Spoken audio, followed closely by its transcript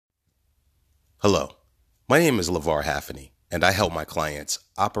Hello, my name is LeVar Haffney, and I help my clients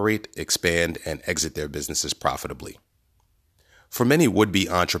operate, expand, and exit their businesses profitably. For many would-be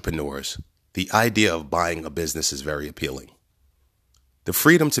entrepreneurs, the idea of buying a business is very appealing. The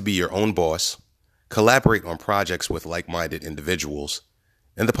freedom to be your own boss, collaborate on projects with like-minded individuals,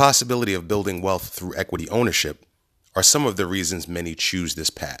 and the possibility of building wealth through equity ownership are some of the reasons many choose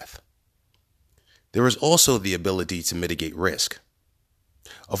this path. There is also the ability to mitigate risk.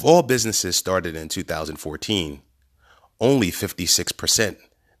 Of all businesses started in 2014, only 56%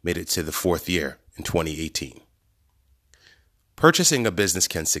 made it to the fourth year in 2018. Purchasing a business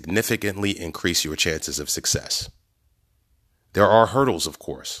can significantly increase your chances of success. There are hurdles, of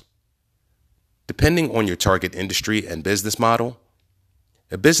course. Depending on your target industry and business model,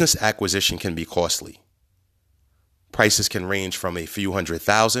 a business acquisition can be costly. Prices can range from a few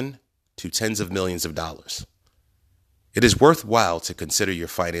 $100,000 to tens of millions of dollars. It is worthwhile to consider your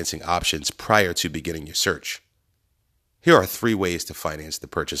financing options prior to beginning your search. Here are 3 ways to finance the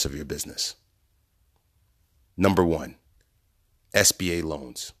purchase of your business. Number 1, SBA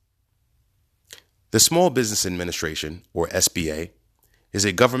loans. The Small Business Administration, or SBA, is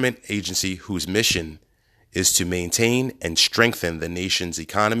a government agency whose mission is to maintain and strengthen the nation's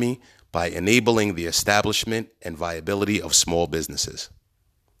economy by enabling the establishment and viability of small businesses.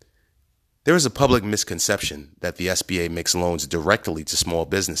 There is a public misconception that the SBA makes loans directly to small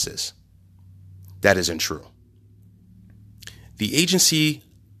businesses. That isn't true. The agency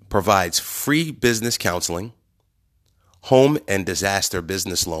provides free business counseling, home and disaster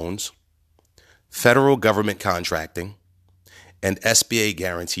business loans, federal government contracting, and SBA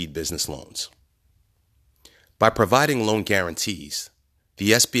guaranteed business loans. By providing loan guarantees,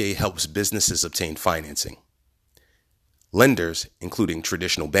 the SBA helps businesses obtain financing. Lenders, including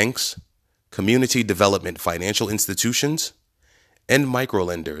traditional banks, community development financial institutions, and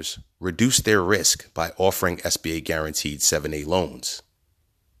microlenders, reduce their risk by offering SBA guaranteed 7(a) loans.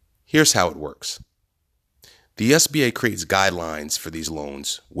 Here's how it works. The SBA creates guidelines for these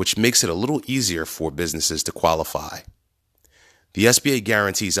loans, which makes it a little easier for businesses to qualify. The SBA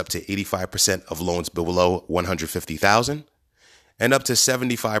guarantees up to 85% of loans below $150,000 and up to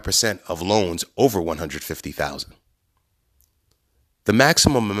 75% of loans over $150,000. The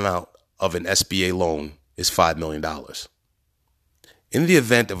maximum amount of an SBA loan is $5 million. In the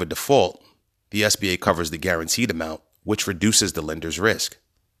event of a default, the SBA covers the guaranteed amount, which reduces the lender's risk.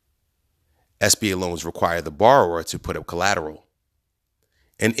 SBA loans require the borrower to put up collateral,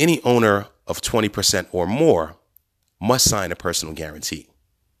 and any owner of 20% or more must sign a personal guarantee.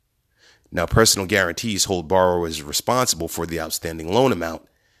 Now, personal guarantees hold borrowers responsible for the outstanding loan amount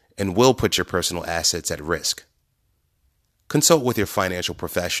and will put your personal assets at risk. Consult with your financial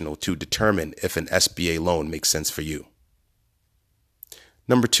professional to determine if an SBA loan makes sense for you.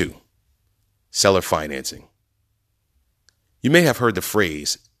 Number 2, seller financing. You may have heard the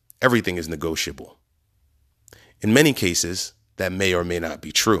phrase, everything is negotiable. In many cases, that may or may not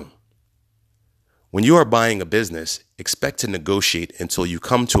be true. When you are buying a business, expect to negotiate until you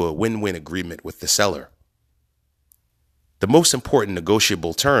come to a win-win agreement with the seller. The most important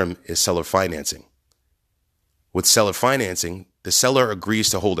negotiable term is seller financing. With seller financing, the seller agrees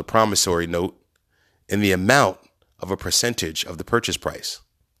to hold a promissory note in the amount of a percentage of the purchase price.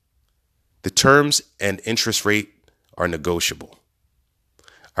 The terms and interest rate are negotiable.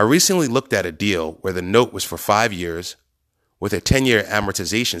 I recently looked at a deal where the note was for 5 years with a 10-year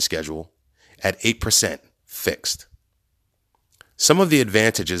amortization schedule at 8% fixed. Some of the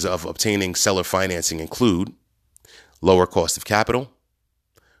advantages of obtaining seller financing include lower cost of capital,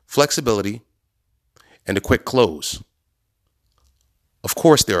 flexibility, and a quick close. Of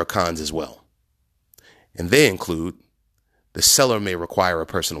course, there are cons as well, and they include the seller may require a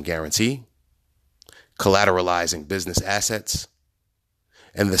personal guarantee, collateralizing business assets,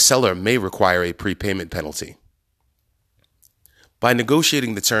 and the seller may require a prepayment penalty. By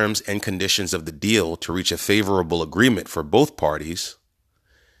negotiating the terms and conditions of the deal to reach a favorable agreement for both parties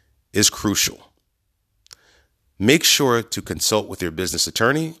is crucial. Make sure to consult with your business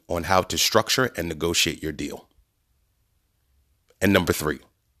attorney on how to structure and negotiate your deal. And number 3,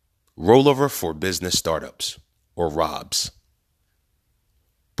 rollover for business startups, or ROBS.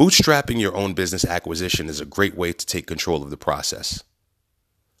 Bootstrapping your own business acquisition is a great way to take control of the process.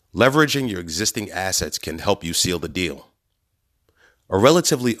 Leveraging your existing assets can help you seal the deal. A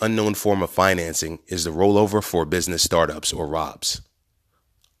relatively unknown form of financing is the rollover for business startups, or ROBS.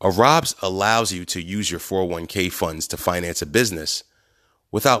 A ROBS allows you to use your 401k funds to finance a business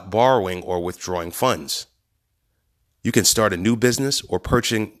without borrowing or withdrawing funds. You can start a new business or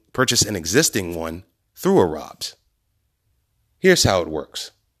purchase an existing one through a ROBS. Here's how it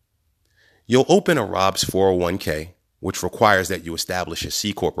works. You'll open a Rob's 401k, which requires that you establish a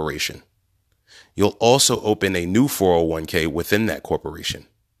C corporation. You'll also open a new 401k within that corporation,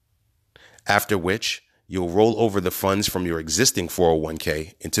 after which you'll roll over the funds from your existing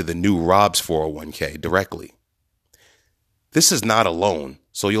 401k into the new Rob's 401k directly. This is not a loan,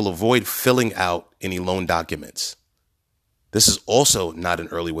 so you'll avoid filling out any loan documents. This is also not an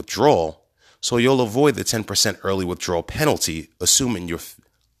early withdrawal, so you'll avoid the 10% early withdrawal penalty, assuming you're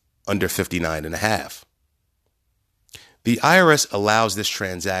under 59 and a half. The IRS allows this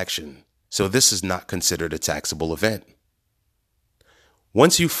transaction, so this is not considered a taxable event.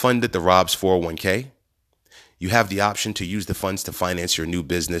 Once you've funded the Rob's 401k, you have the option to use the funds to finance your new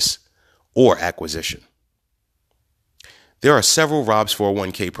business or acquisition. There are several Rob's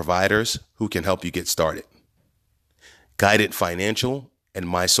 401k providers who can help you get started. Guidant Financial and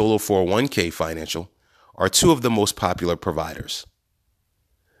My Solo 401k Financial are two of the most popular providers.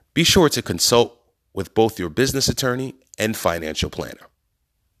 Be sure to consult with both your business attorney and financial planner.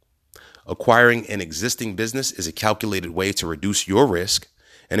 Acquiring an existing business is a calculated way to reduce your risk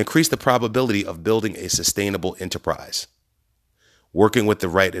and increase the probability of building a sustainable enterprise. Working with the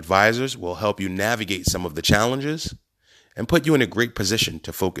right advisors will help you navigate some of the challenges and put you in a great position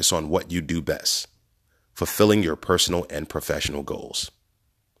to focus on what you do best, fulfilling your personal and professional goals.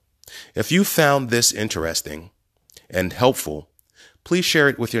 If you found this interesting and helpful, please share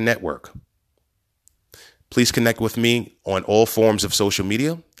it with your network. Please connect with me on all forms of social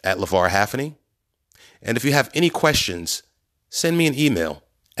media at LeVar Haffney. And if you have any questions, send me an email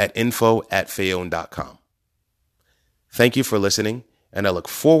at info@fayone.com. Thank you for listening, and I look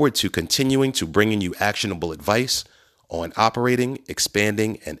forward to continuing to bringing you actionable advice on operating,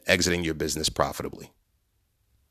 expanding, and exiting your business profitably.